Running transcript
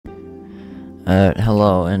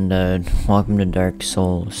Hello, and, welcome to Dark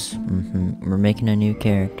Souls. We're making a new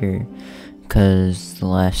character, because the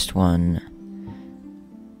last one,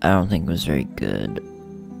 I don't think was very good.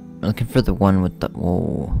 I'm looking for the one with the,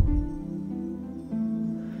 whoa.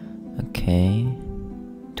 Okay.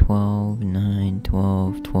 12, 9,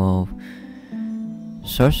 12, 12.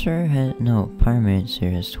 Sorcerer has, no,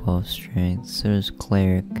 Pyromancer has 12 strength, so does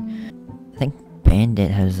Cleric. I think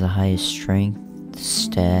Bandit has the highest strength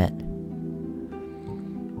stat.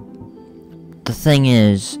 The thing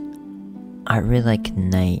is, I really like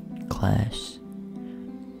Knight class.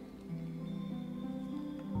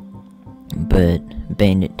 But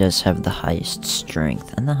Bandit does have the highest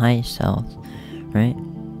strength and the highest health, right?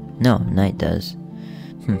 No, Knight does.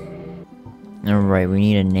 Alright, we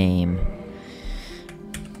need a name.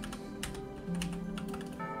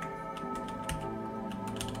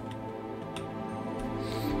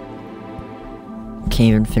 Can't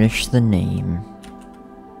even finish the name.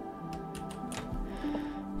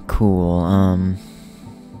 Cool, I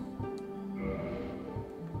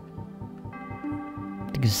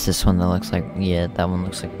think it's this one that looks like, yeah, that one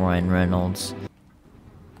looks like Ryan Reynolds.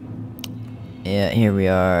 Yeah, here we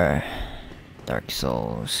are. Dark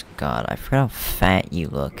Souls. God, I forgot how fat you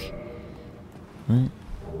look. What?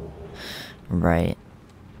 Right.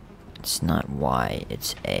 It's not Y,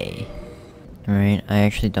 it's A. Right, I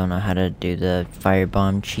actually don't know how to do the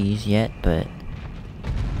firebomb cheese yet, but...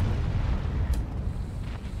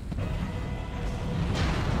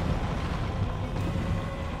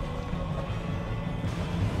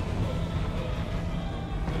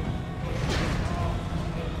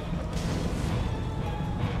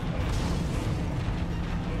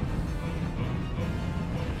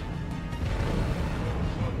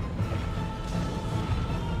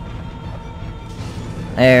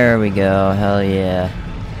 There we go, hell yeah.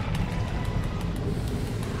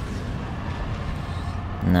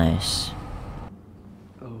 Nice.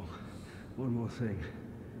 Oh, one more thing.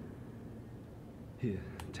 Here,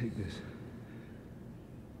 take this.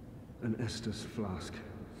 An Estus flask.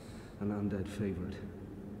 An undead favorite.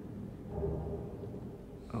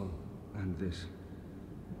 Oh, and this.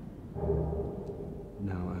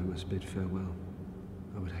 Now I must bid farewell.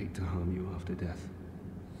 I would hate to harm you after death.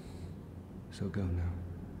 So go now.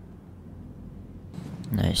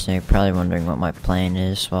 Nice, now you're probably wondering what my plan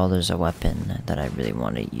is. Well, there's a weapon that I really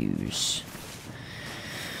want to use.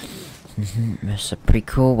 It's a pretty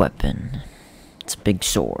cool weapon. It's a big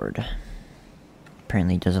sword.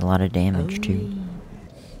 Apparently does a lot of damage too.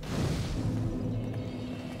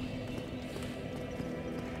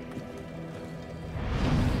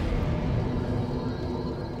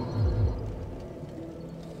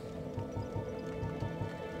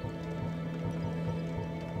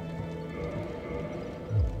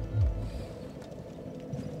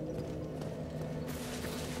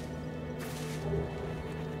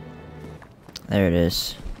 There it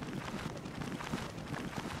is.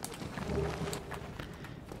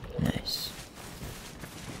 Nice.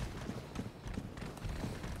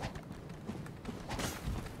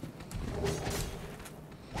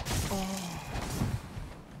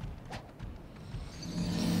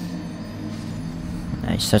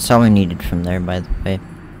 Nice, that's all we needed from there, by the way.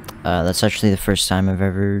 That's actually the first time I've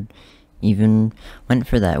ever even went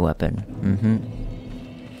for that weapon.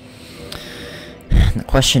 The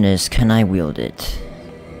question is, can I wield it?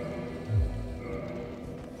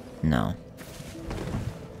 No.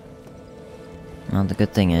 Well, the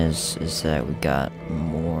good thing is that we got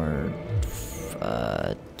more,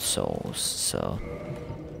 souls, so...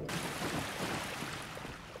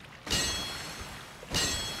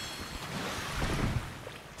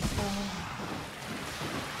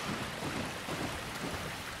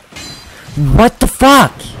 What the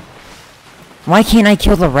fuck? Why can't I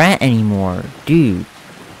kill the rat anymore? Dude.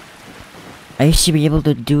 I used to be able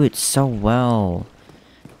to do it so well.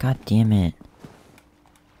 God damn it.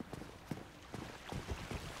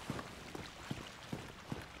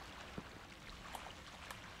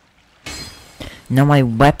 Now my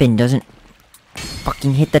weapon doesn't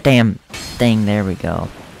fucking hit the damn thing. There we go.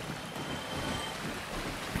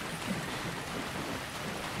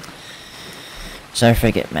 Sorry if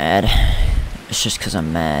I get mad. It's just because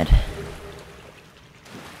I'm mad.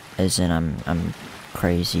 As in, I'm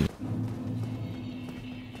crazy.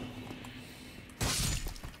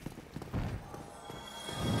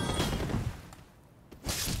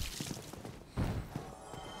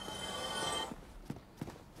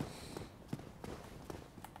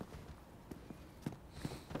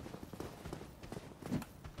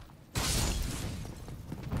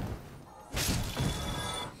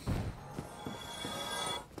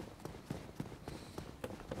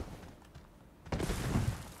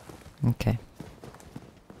 Okay.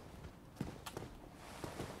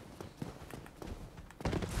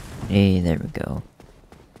 Hey, there we go.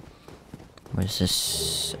 What is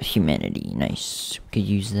this? Humanity. Nice. Could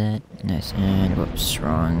use that. Nice. And whoops,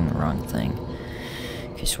 wrong thing.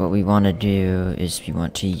 Okay, so what we want to do is we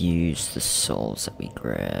want to use the souls that we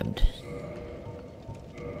grabbed.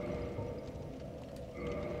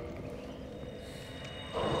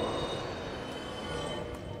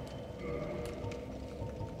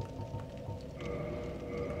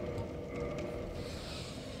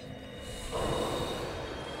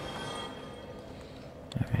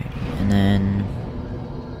 Alrighty, and then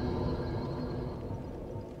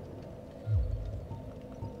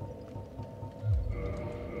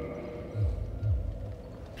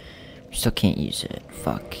still can't use it.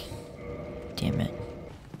 Fuck. Damn it.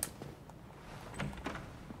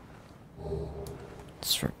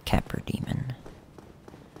 It's for Capper Demon.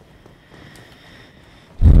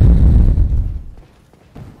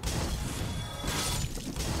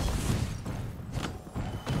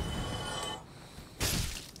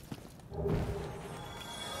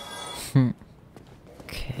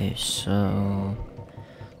 Okay, so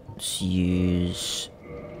let's use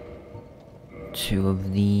 2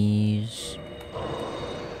 of these.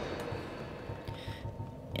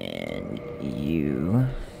 And you.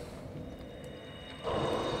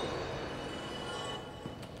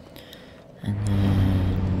 And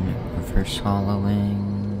then reverse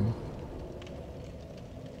hollowing.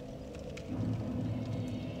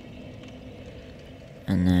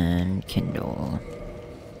 And then kindle.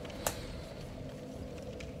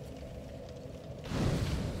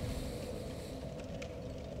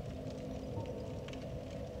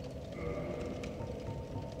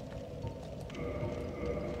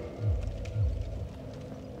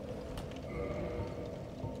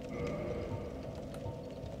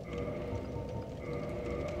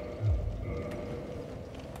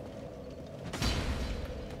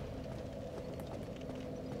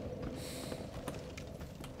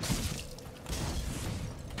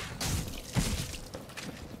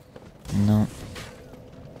 No.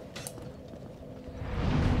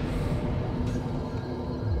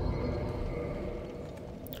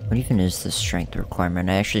 What even is the strength requirement?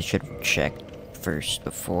 I actually should have checked first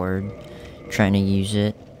before trying to use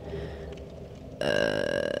it.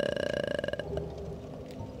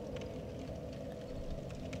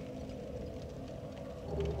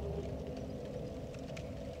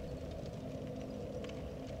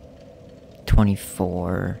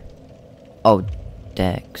 24. Oh,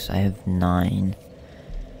 Dex. I have 9.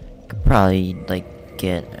 Could probably, like,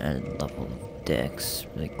 get a level of Dex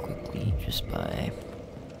really quickly just by...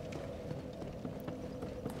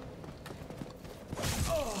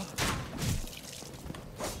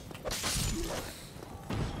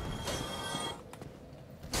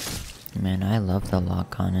 Man, I love the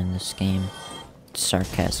lock-on in this game. It's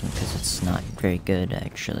sarcasm because it's not very good,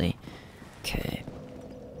 actually. Okay.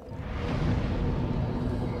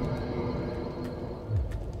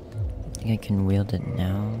 I think I can wield it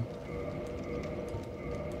now.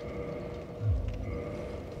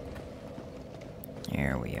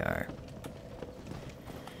 Here we are.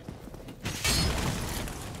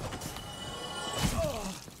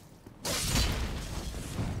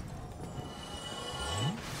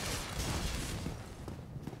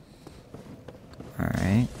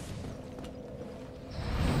 Alright.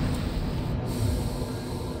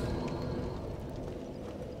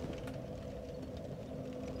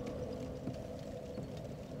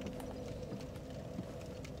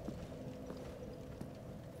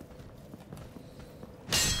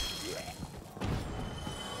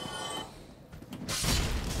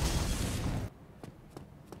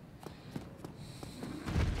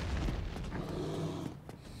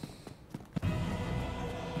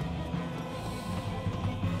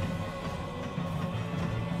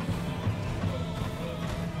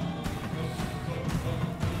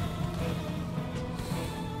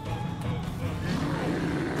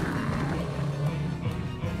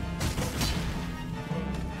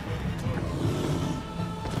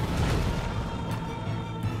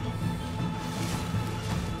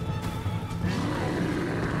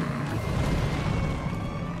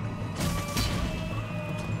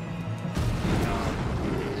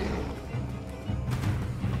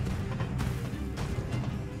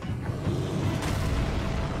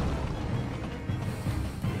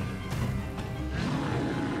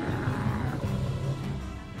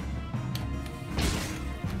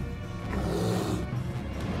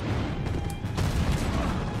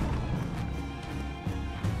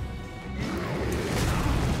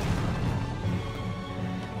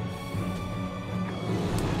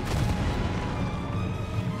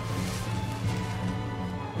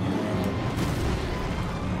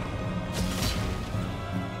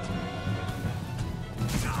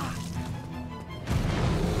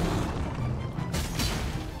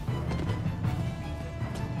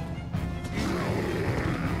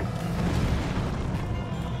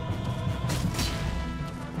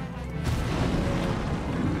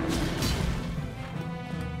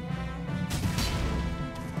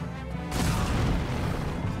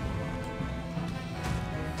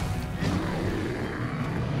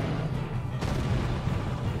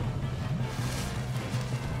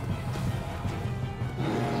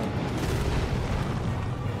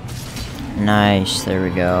 Nice, there we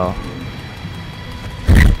go.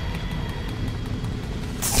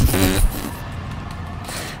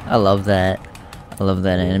 I love that. I love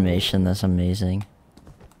that animation, that's amazing.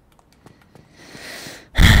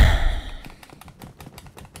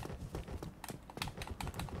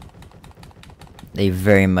 They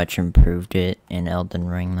very much improved it in Elden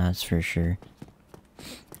Ring, that's for sure.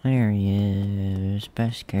 There he is,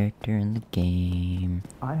 best character in the game.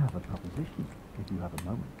 I have a proposition, if you have a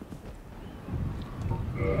moment.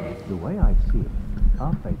 The way I see it,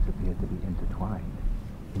 our fates appear to be intertwined.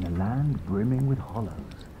 In a land brimming with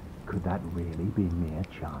hollows, could that really be mere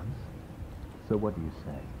chance? So what do you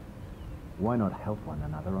say? Why not help one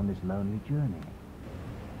another on this lonely journey?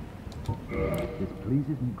 This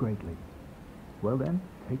pleases me greatly. Well then,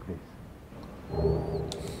 take this.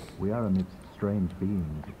 We are amidst strange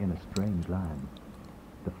beings in a strange land.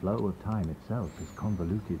 The flow of time itself is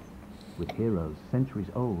convoluted, with heroes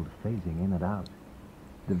centuries old phasing in and out.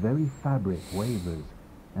 The very fabric wavers,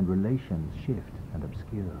 and relations shift and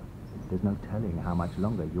obscure. There's no telling how much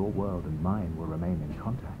longer your world and mine will remain in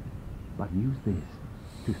contact. But use this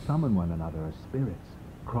to summon one another as spirits,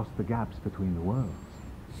 cross the gaps between the worlds,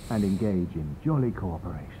 and engage in jolly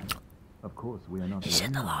cooperation. Of course, we are not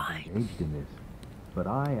engaged in this, but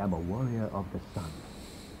I am a warrior of the sun.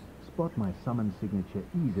 Spot my summon signature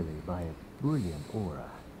easily by its brilliant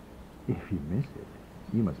aura. If you miss it,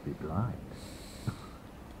 you must be blind.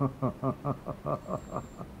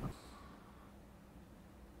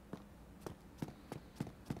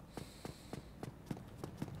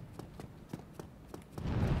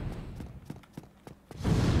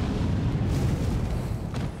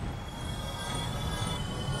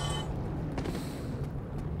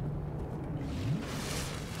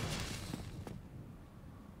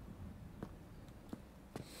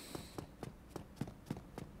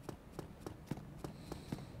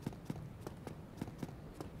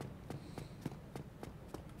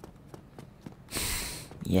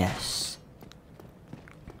 Yes.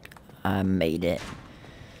 I made it.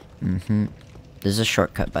 There's a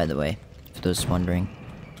shortcut, by the way, for those wondering.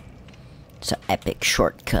 It's an epic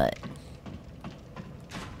shortcut.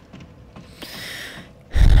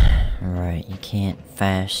 Alright, you can't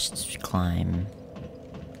fast climb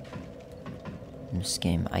in this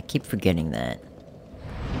game. I keep forgetting that.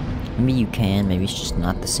 Maybe you can, maybe it's just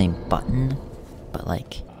not the same button, but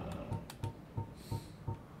like...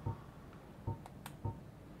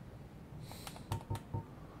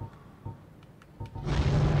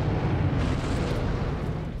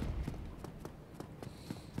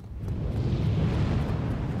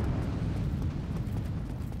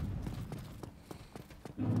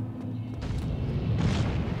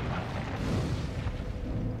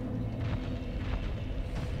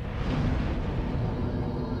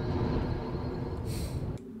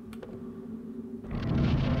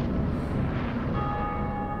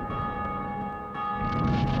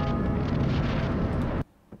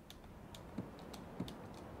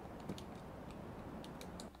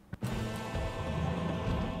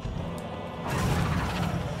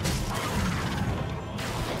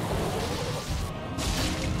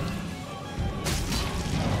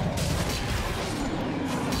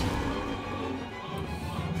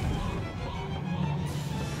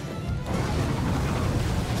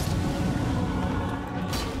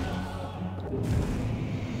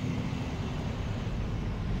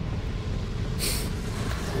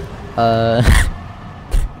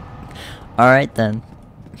 Alright then.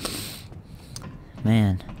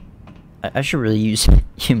 Man. I should really use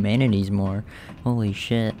humanities more. Holy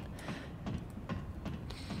shit.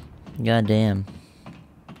 Goddamn.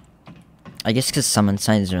 I guess because summon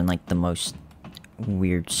signs are in like the most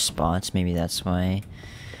weird spots, maybe that's why.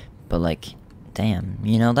 But like, damn,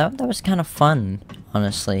 you know, that was kind of fun,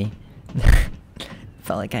 honestly.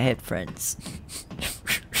 Felt like I had friends.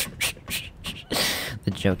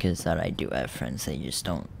 The joke is that I do have friends, they just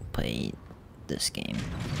don't play this game.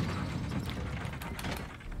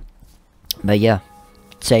 But yeah,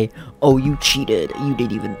 say, oh, you cheated, you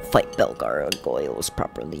didn't even fight Belgargoyles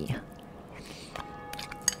properly.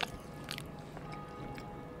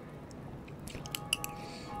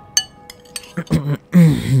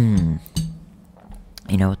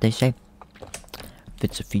 You know what they say? If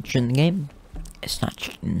it's a feature in the game, it's not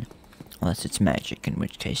cheating. Unless it's magic, in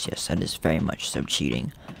which case, yes, that is very much so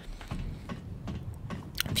cheating.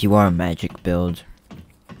 If you are a magic build,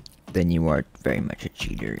 then you are very much a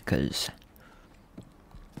cheater, because...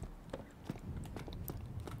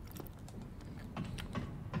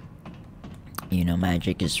 you know,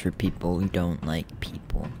 magic is for people who don't like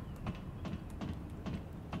people.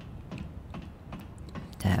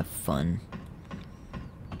 To have fun.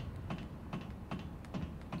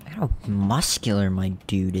 how muscular my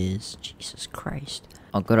dude is. Jesus Christ.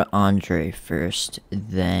 I'll go to Andre first,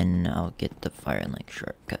 then I'll get the fire link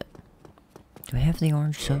shortcut. Do I have the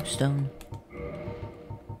orange soapstone?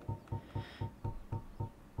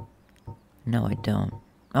 No, I don't.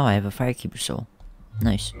 Oh, I have a firekeeper soul.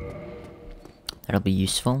 Nice. That'll be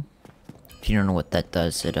useful. If you don't know what that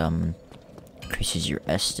does, it increases your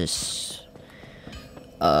Estus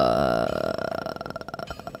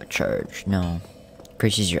charge. No.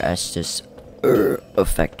 Increases your Estus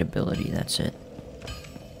affectability, that's it.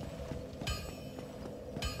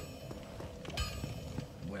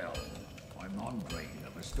 Well, I'm Andre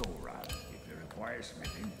of Astora. If you require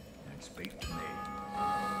smithing, then speak to me.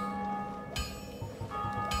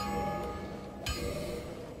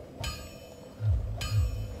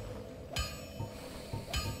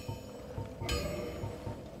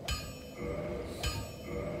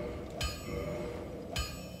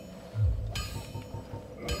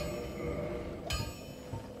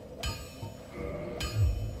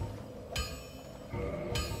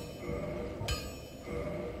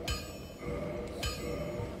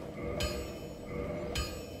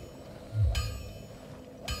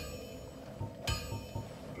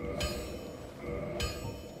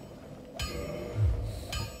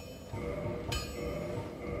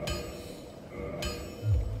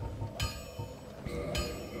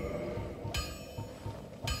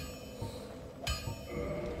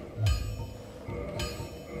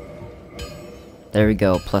 There we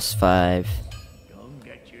go, +5. Don't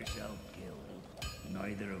get yourself killed.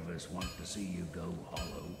 Neither of us want to see you go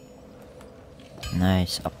hollow.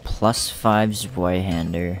 Nice, a +5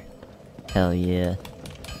 Zweihander. Hell yeah.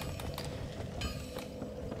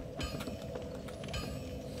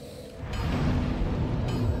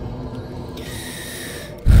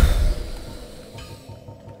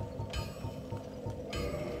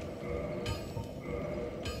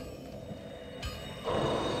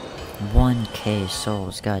 $1K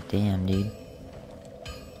souls, goddamn, dude.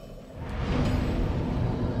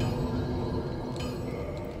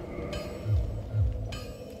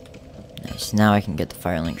 Nice, now I can get the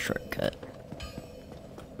Firelink shortcut.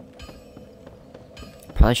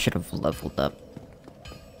 Probably should have leveled up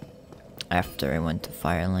after I went to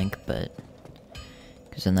Firelink, but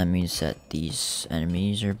because then that means that these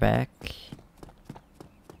enemies are back.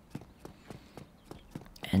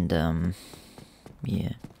 And yeah.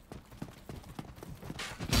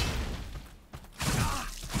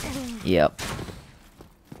 Yep.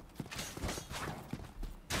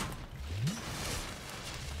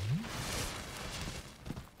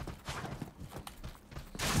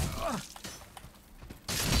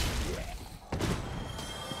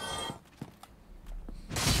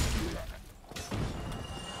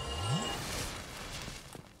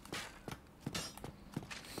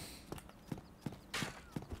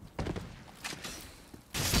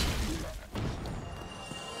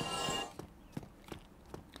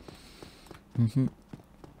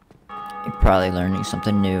 You're probably learning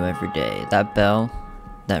something new every day. That bell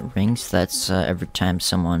that rings, that's every time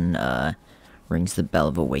someone rings the bell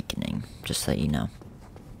of awakening. Just so you know.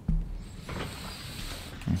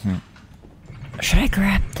 Should I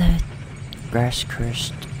grab the grass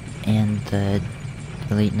cursed and the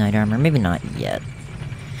elite knight armor? Maybe not yet.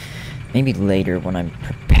 Maybe later when I'm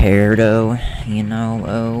prepared, you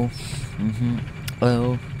know,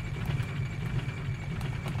 oh.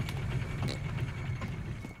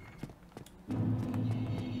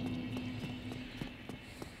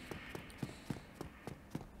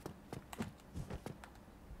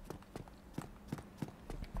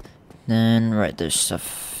 Then, right, there's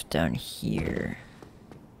stuff down here.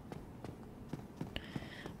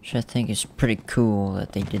 Which I think is pretty cool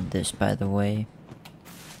that they did this, by the way.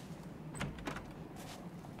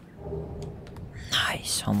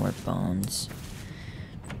 Nice, homeward bones.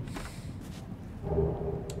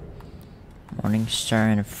 Morning star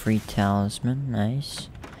and a free talisman, nice.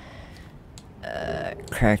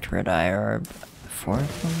 Cracked red eye orb. 4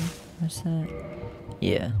 of them? What's that?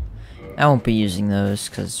 Yeah. I won't be using those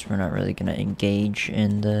because we're not really gonna engage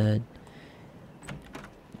in the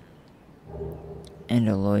and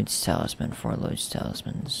a Lloyd's talisman, 4 Lloyd's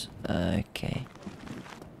talismans. Okay.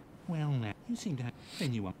 Well now, you seem to have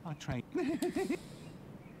genuine I trade.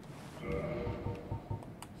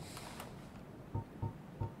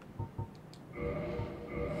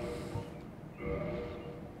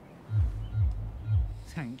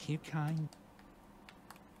 Thank you, kind.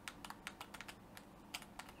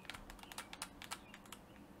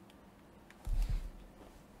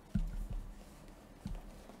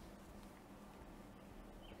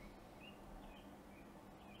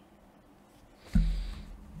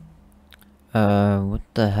 What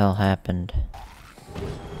the hell happened?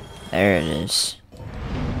 There it is.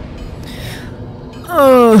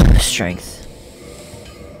 Oh, strength.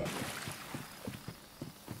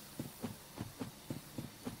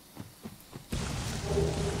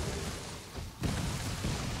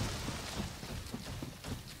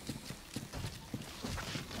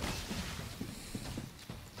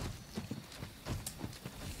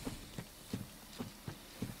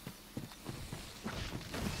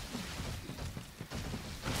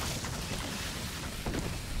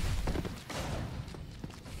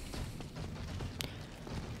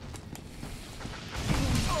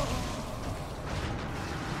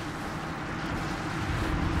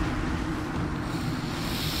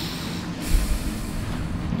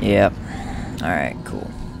 Yep. Alright, cool.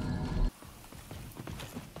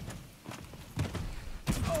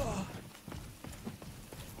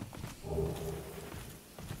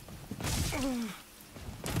 You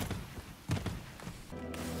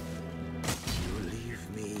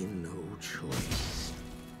leave me no choice.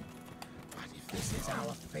 But if this is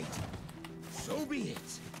our fate, so be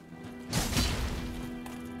it.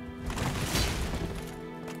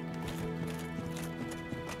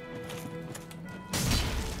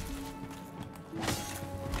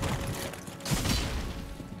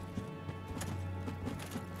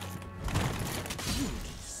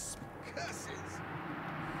 Curses!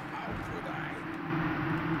 How could I?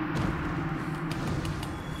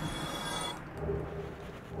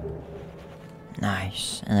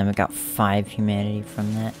 Nice. And then we got 5 humanity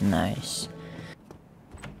from that. Nice.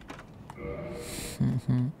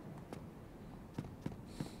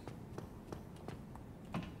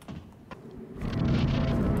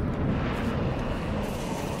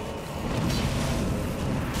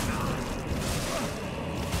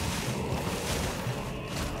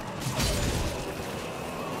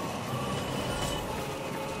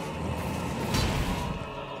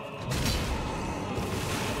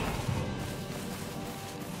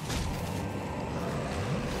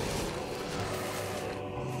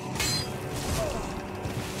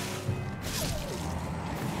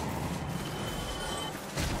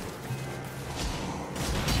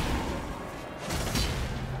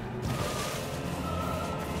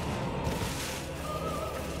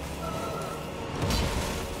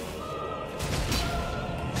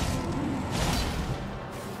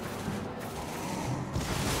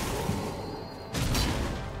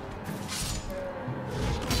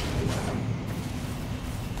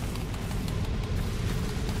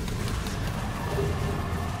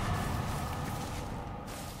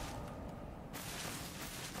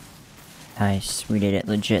 Nice. We did it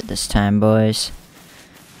legit this time, boys.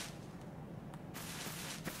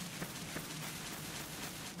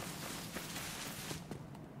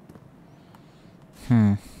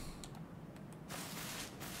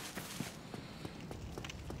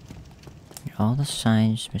 All the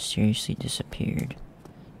signs mysteriously disappeared.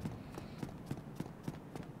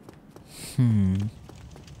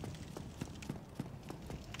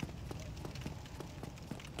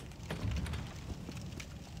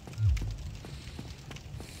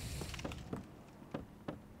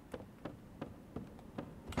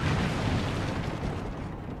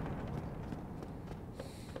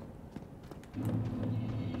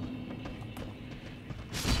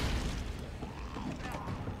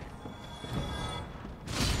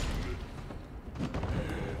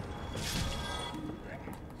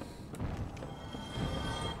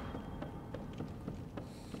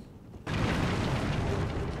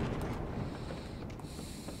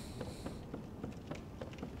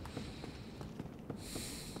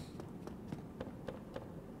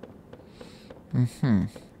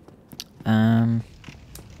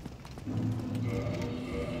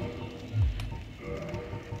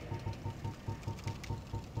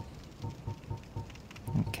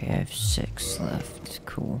 Okay, I have 6 left.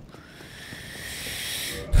 Cool.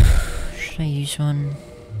 Should I use one?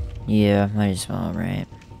 Yeah, might as well, right?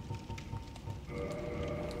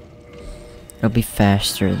 It'll be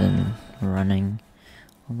faster than running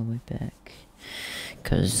all the way back.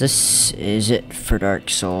 Because this is it for Dark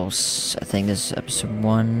Souls. I think this is episode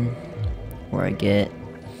 1, where I get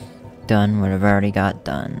done what I've already got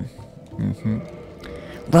done.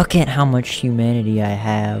 Look at how much humanity I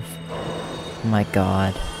have. Oh my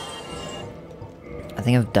god. I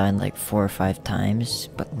think I've died like 4 or 5 times,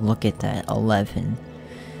 but look at that, 11.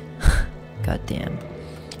 God damn.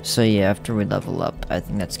 So yeah, after we level up, I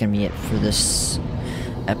think that's gonna be it for this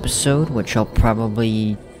episode, which I'll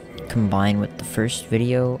probably combine with the first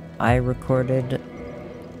video I recorded,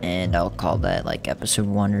 and I'll call that like episode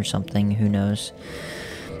 1 or something, who knows.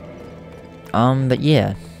 But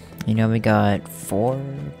yeah, You know, we got 4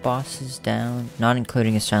 bosses down, not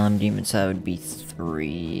including Asylum Demons, so that would be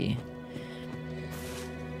 3.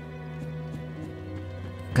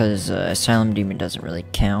 Because Asylum Demon doesn't really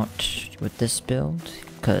count with this build,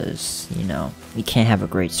 because, you know, you can't have a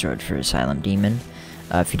great sword for Asylum Demon.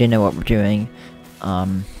 If you didn't know what we're doing,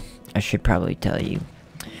 I should probably tell you.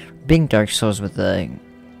 Being Dark Souls with the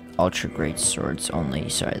Ultra Great Swords only.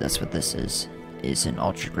 Sorry, that's what this is an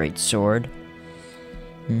Ultra Great Sword.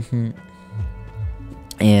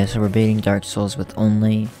 Yeah, so we're beating Dark Souls with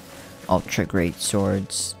only Ultra Great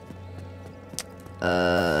Swords.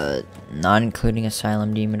 Not including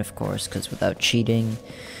Asylum Demon, of course, because without cheating,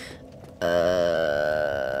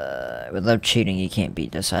 you can't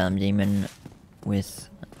beat the Asylum Demon with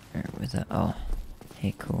a, oh,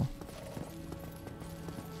 hey, cool.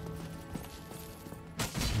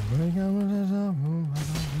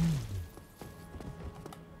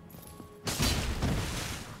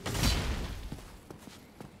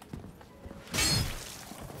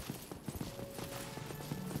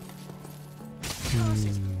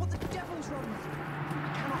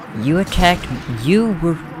 You attacked me. You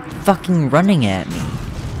were fucking running at me.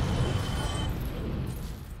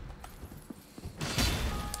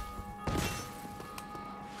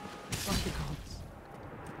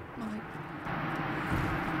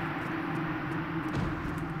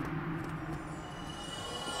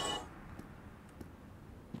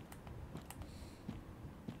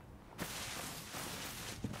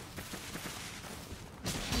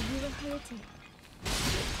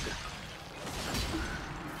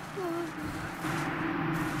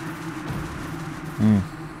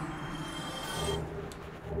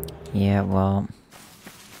 Yeah, well,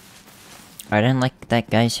 I didn't like that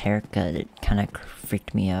guy's haircut. It kind of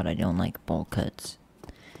freaked me out. I don't like bowl cuts.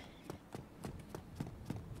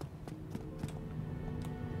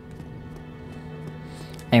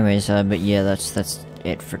 Anyways, but yeah, that's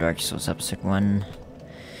it for Dark Souls Episode 1.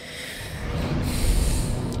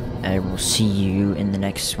 I will see you in the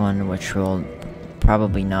next one, which will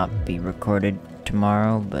probably not be recorded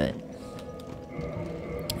tomorrow, but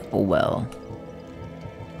oh well.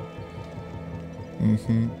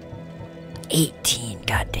 18,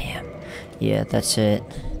 goddamn. Yeah, that's it.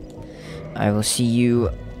 I will see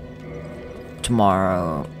you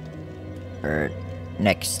tomorrow, or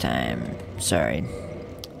next time. Sorry.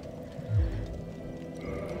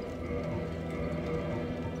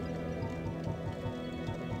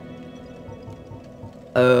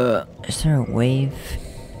 Is there a wave?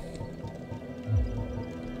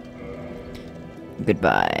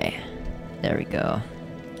 Goodbye. There we go.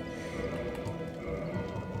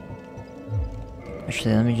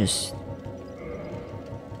 Actually, let me just...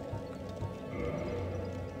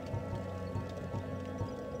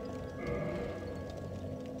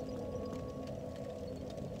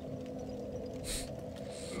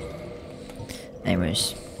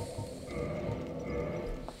 Anyways.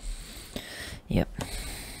 Yep.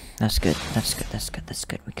 That's good. That's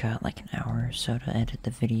good. We got like an hour or so to edit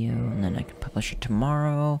the video, and then I can publish it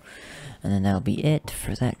tomorrow, and then that'll be it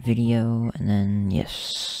for that video, and then,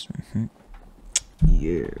 yes.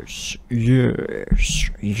 Yes.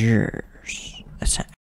 That's it.